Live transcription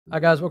Hi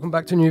guys, welcome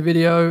back to a new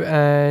video,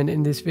 and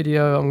in this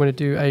video I'm going to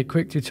do a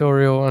quick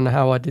tutorial on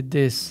how I did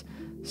this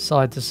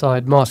side to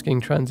side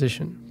masking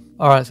transition.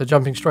 Alright, so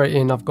jumping straight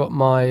in, I've got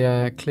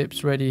my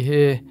clips ready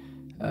here,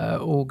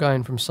 all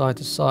going from side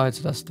to side.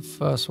 So that's the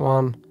first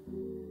one,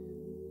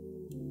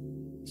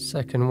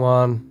 second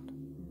one,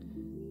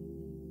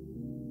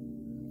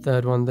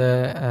 third one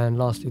there, and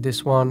lastly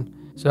this one.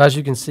 So as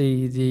you can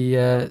see,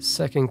 the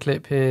second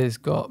clip here has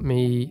got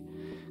me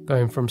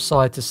going from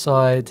side to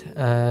side.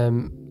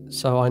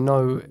 So I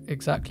know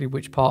exactly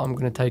which part I'm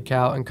going to take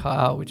out and cut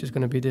out, which is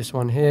going to be this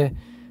one here.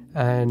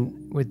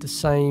 And with the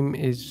same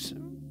is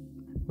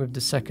with the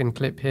second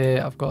clip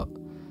here, I've got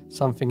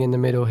something in the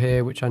middle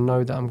here which I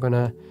know that I'm going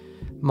to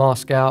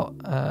mask out,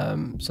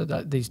 so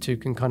that these two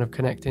can kind of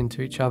connect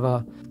into each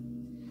other.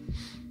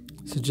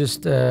 So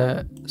just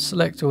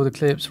select all the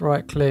clips,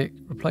 right click,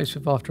 replace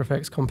with After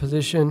Effects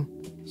composition.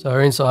 So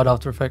we're inside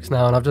After Effects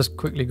now, and I've just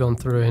quickly gone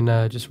through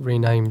and just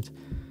renamed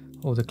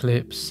all the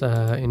clips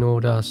in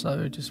order.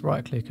 So just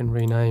right click and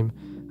rename,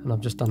 and I've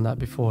just done that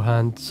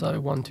beforehand. So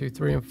 1, 2,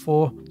 3 and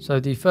 4. So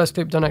the first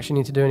clip, don't actually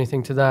need to do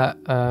anything to that.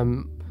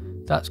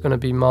 That's going to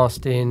be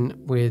masked in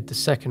with the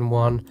second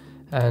one.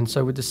 And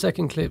so with the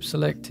second clip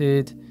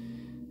selected,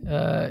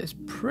 it's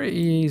pretty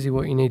easy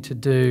what you need to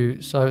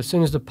do. So as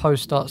soon as the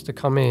post starts to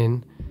come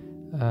in,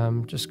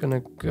 I'm just going to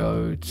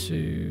go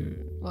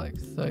to like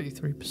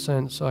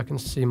 33% so I can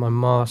see my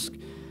mask.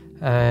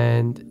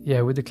 And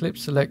yeah, with the clip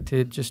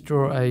selected, just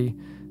draw a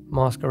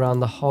mask around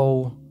the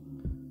whole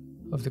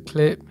of the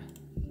clip,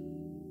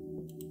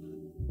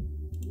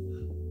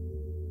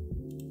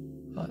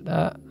 like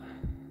that.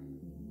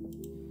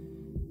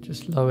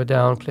 Just lower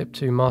down, clip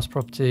to mask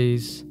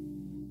properties.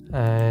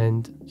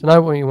 And so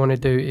now what you want to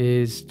do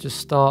is just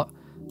start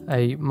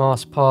a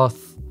mask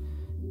path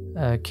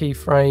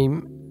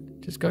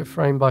keyframe. Just go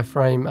frame by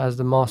frame as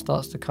the mask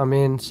starts to come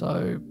in,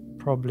 so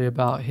probably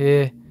about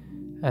here.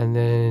 And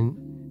then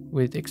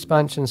with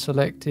expansion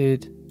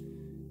selected,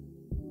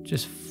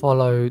 just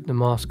follow the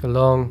mask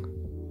along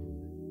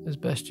as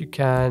best you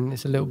can.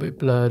 It's a little bit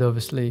blurred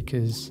obviously,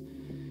 because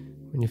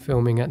when you're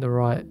filming at the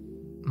right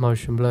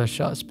motion blur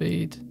shutter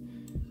speed,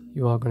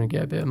 you are going to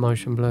get a bit of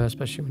motion blur,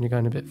 especially when you're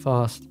going a bit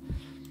fast.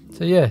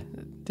 So yeah,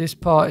 this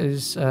part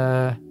is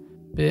a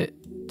bit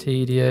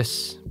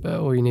tedious, but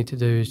all you need to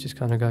do is just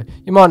kind of go.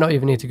 You might not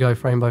even need to go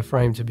frame by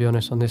frame, to be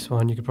honest, on this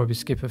one. You could probably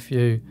skip a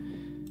few,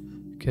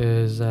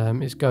 because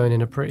it's going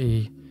in a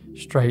pretty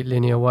straight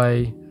linear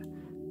way,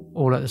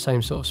 all at the same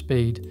sort of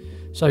speed.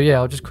 So yeah,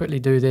 I'll just quickly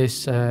do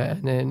this,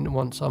 and then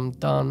once I'm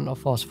done, I'll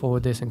fast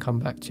forward this and come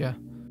back to you.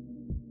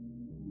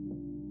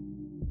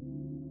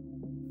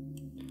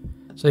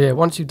 So yeah,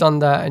 once you've done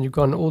that and you've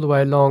gone all the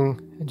way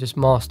along and just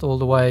masked all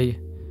the way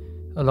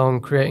along,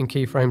 creating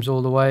keyframes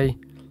all the way,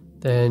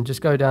 then just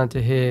go down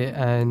to here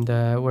and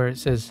where it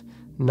says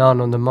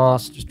none on the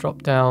mask, just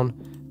drop down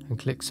and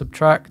click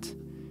subtract.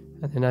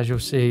 And then as you'll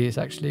see, it's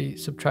actually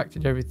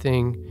subtracted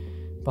everything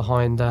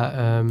behind that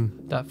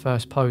that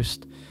first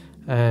post.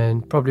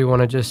 And probably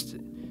want to just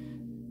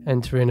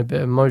enter in a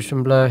bit of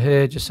motion blur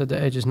here, just so the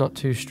edge is not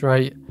too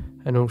straight,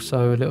 and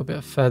also a little bit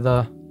of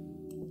feather.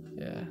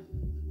 Yeah,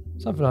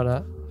 something like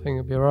that. I think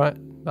it'll be alright,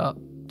 about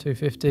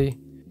 250.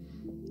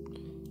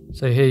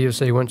 So here you'll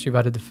see once you've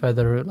added the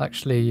feather, it'll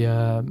actually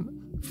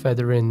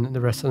feather in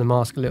the rest of the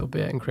mask a little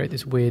bit and create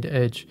this weird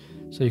edge.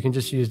 So you can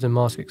just use the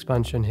mask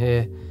expansion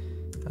here,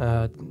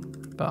 about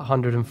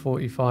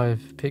 145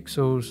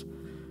 pixels,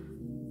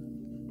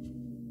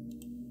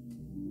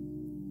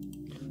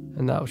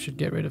 and that should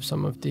get rid of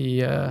some of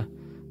the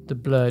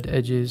blurred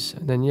edges.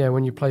 And then yeah,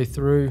 when you play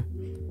through,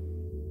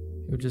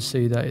 you'll just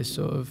see that it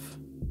sort of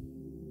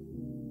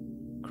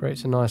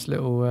creates a nice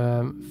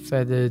little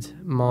feathered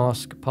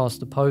mask past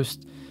the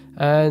post.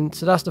 And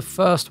so that's the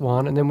first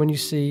one. And then when you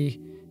see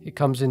it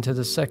comes into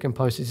the second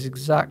post, it's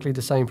exactly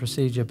the same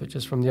procedure, but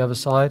just from the other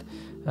side.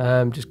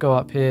 Just go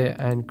up here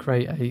and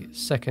create a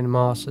second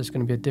mask. So it's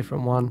going to be a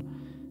different one,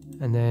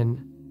 and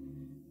then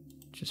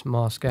just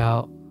mask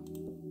out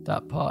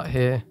that part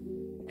here.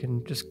 You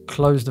can just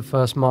close the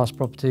first mask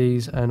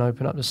properties and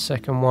open up the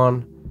second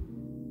one.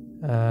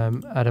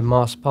 Add a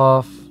mask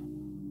path.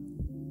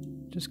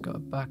 Just go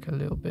back a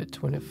little bit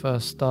to when it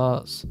first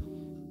starts.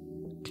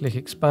 Click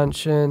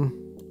expansion,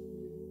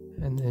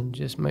 and then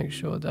just make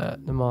sure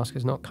that the mask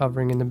is not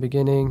covering in the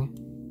beginning.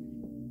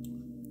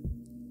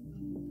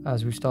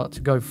 As we start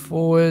to go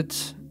forward,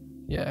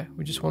 yeah,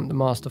 we just want the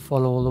mask to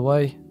follow all the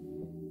way.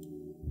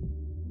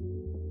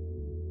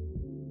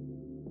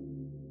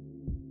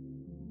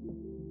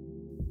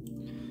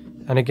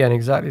 And again,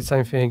 exactly the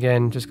same thing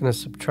again, just going to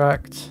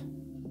subtract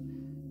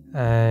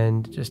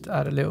and just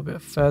add a little bit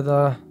of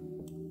feather.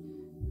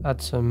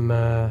 Add some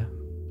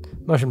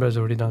motion blur's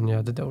already done, yeah,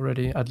 I did that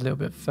already. Add a little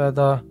bit of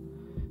feather,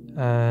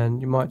 and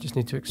you might just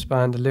need to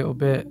expand a little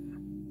bit.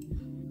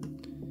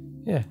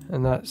 Yeah,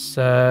 and that's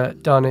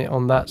done it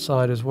on that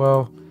side as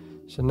well.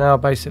 So now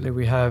basically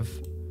we have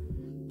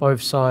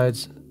both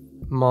sides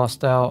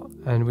masked out,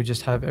 and we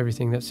just have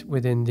everything that's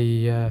within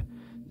the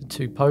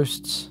two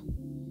posts.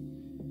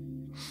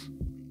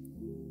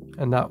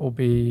 and that will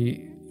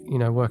be, you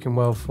know, working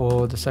well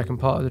for the second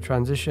part of the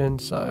transition.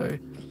 So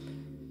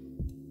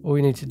all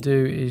you need to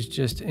do is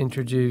just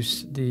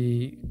introduce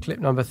the clip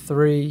number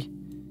 3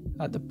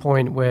 at the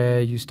point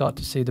where you start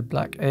to see the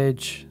black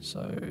edge,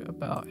 so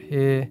about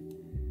here.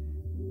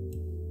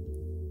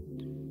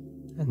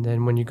 And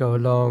then when you go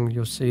along,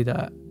 you'll see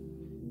that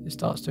it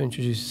starts to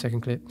introduce a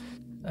second clip.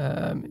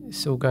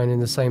 It's all going in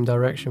the same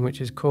direction,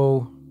 which is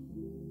cool.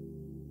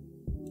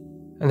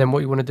 And then what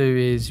you want to do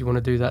is you want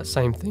to do that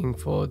same thing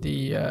for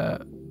the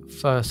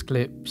first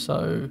clip.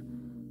 So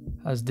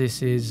as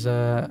this is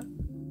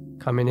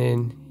coming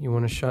in, you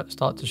want to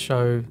start to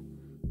show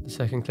the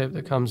second clip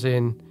that comes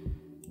in.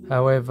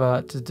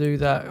 However, to do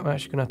that, I'm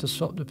actually going to have to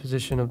swap the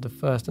position of the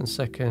first and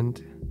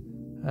second,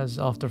 as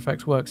After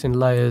Effects works in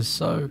layers.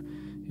 So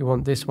you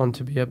want this one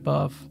to be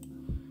above.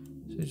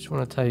 So you just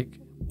want to take,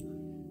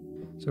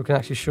 so we can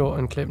actually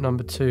shorten clip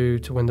number 2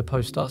 to when the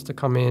post starts to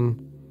come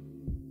in,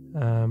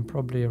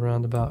 probably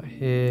around about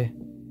here.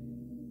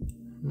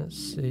 Let's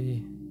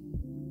see,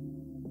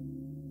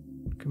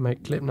 we can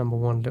make clip number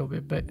 1 a little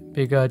bit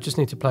bigger. Just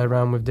need to play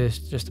around with this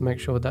just to make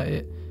sure that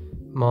it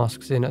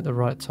masks in at the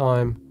right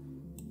time,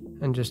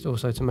 and just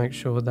also to make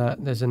sure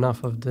that there's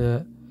enough of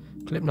the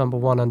clip number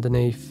 1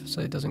 underneath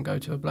so it doesn't go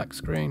to a black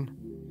screen.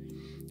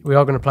 We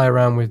are going to play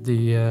around with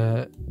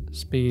the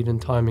speed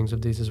and timings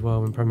of these as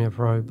well in Premiere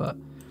Pro, but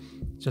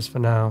just for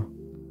now,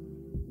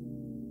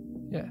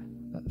 yeah,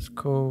 that's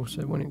cool.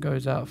 So when it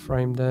goes out of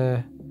frame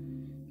there's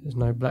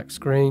no black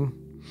screen.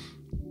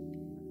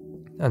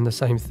 And the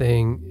same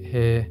thing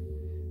here.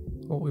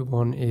 What we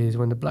want is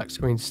when the black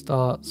screen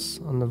starts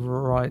on the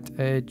right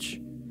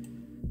edge,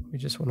 we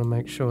just want to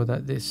make sure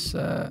that this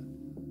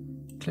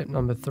clip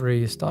number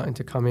 3 is starting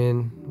to come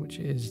in, which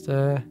is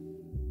there.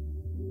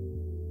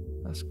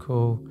 That's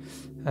cool.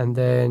 And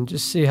then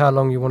just see how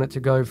long you want it to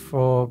go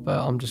for, but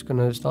I'm just going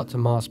to start to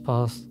mask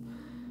past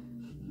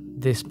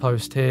this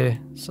post here.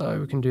 So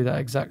we can do that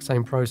exact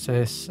same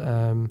process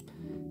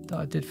that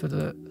I did for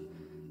the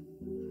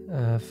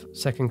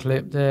second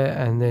clip there,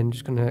 and then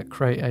just going to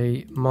create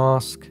a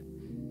mask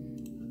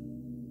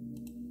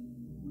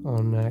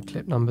on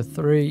clip number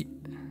 3.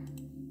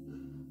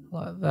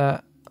 Like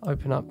that.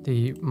 Open up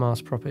the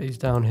mask properties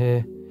down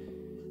here,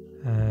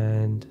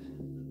 and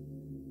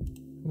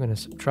I'm going to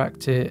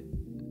subtract it,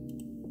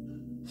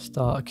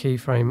 start a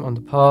keyframe on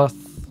the path,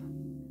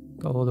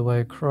 go all the way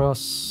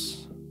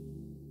across,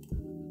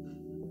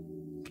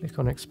 click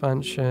on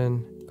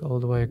expansion, go all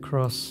the way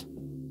across,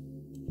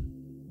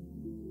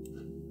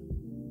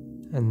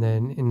 and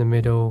then in the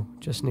middle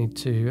just need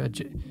to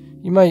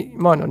you might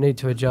not need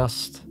to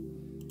adjust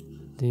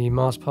the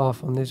mask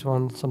path on this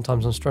one.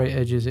 Sometimes on straight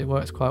edges it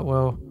works quite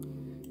well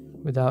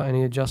without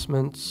any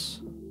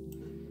adjustments.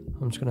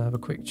 I'm just going to have a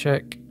quick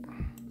check.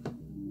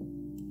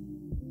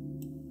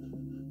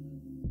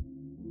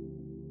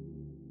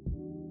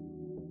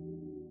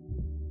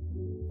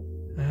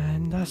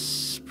 And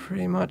that's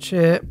pretty much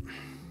it.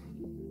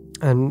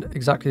 And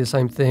exactly the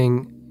same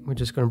thing, we're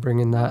just going to bring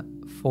in that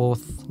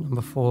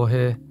number 4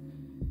 here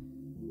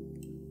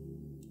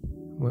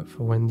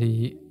for when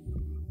the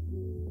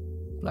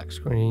black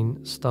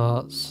screen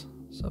starts.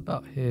 So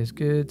about here is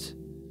good,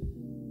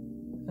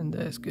 and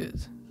there's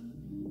good.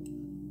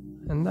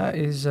 And that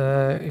is,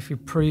 if you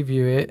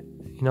preview it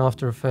in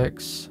After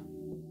Effects,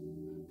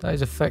 that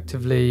is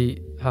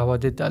effectively how I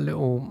did that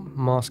little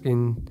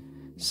masking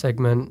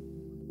segment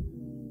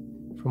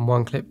from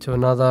one clip to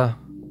another.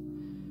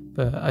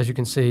 But as you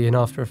can see in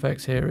After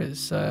Effects here,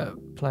 it's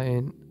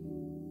playing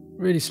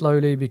really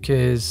slowly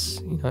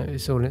because, you know,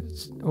 it's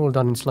all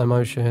done in slow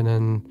motion.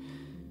 And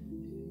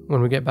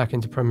when we get back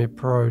into Premiere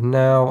Pro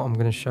now, I'm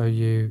going to show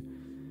you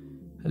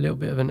a little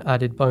bit of an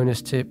added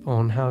bonus tip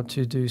on how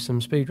to do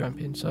some speed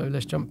ramping. So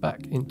let's jump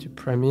back into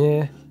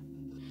Premiere.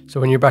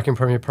 So when you're back in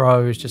Premiere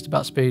Pro, it's just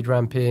about speed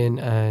ramping,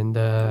 and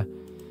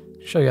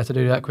show you how to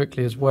do that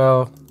quickly as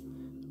well.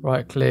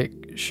 Right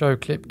click, show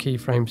clip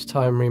keyframes,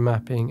 time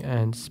remapping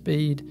and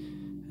speed,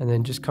 and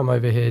then just come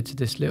over here to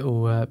this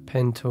little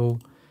pen tool,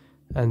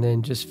 and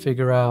then just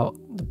figure out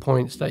the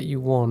points that you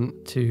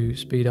want to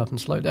speed up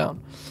and slow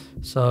down.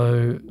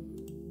 So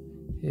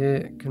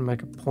here I can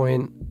make a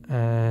point,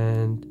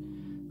 and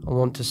I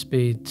want to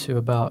speed to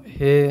about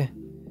here.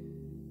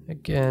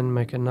 Again,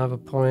 make another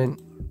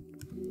point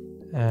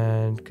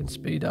and can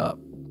speed up.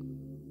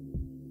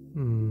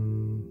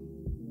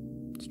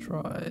 Let's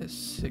try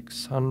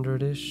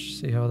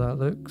 600-ish, see how that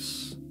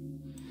looks.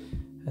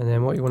 And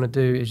then what you want to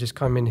do is just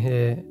come in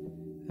here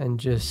and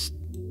just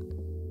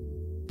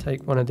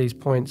take one of these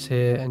points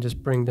here and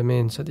just bring them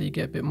in so that you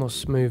get a bit more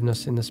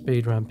smoothness in the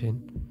speed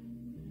ramping.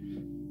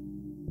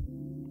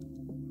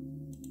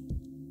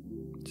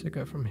 So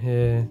go from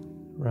here,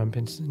 ramp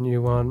into the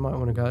new one. Might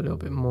want to go a little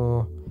bit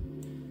more,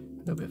 a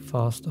little bit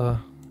faster.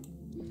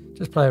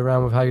 Just play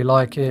around with how you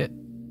like it.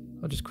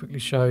 I'll just quickly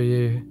show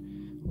you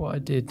what I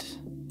did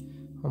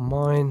on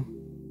mine,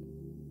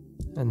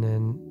 and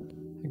then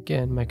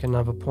again make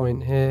another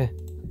point here,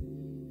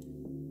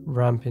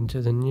 ramp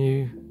into the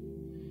new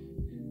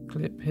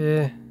clip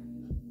here,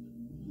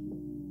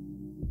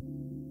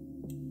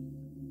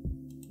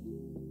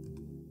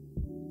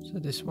 So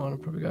this one will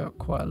probably go up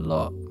quite a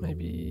lot,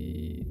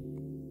 maybe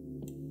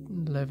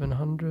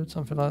 1100,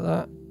 something like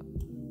that.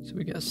 So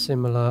we get a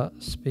similar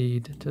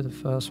speed to the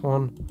first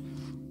one.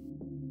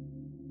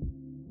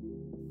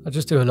 I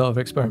just do a lot of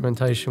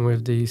experimentation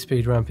with the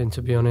speed ramping,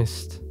 to be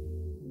honest.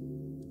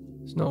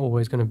 It's not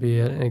always going to be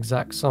an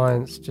exact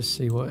science, just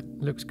see what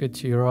looks good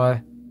to your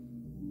eye.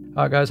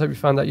 Alright guys, hope you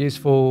found that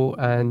useful,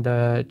 and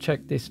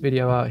check this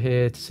video out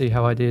here to see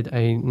how I did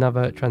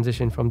another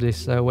transition from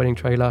this wedding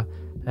trailer,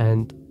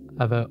 and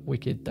have a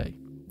wicked day.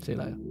 See you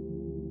later.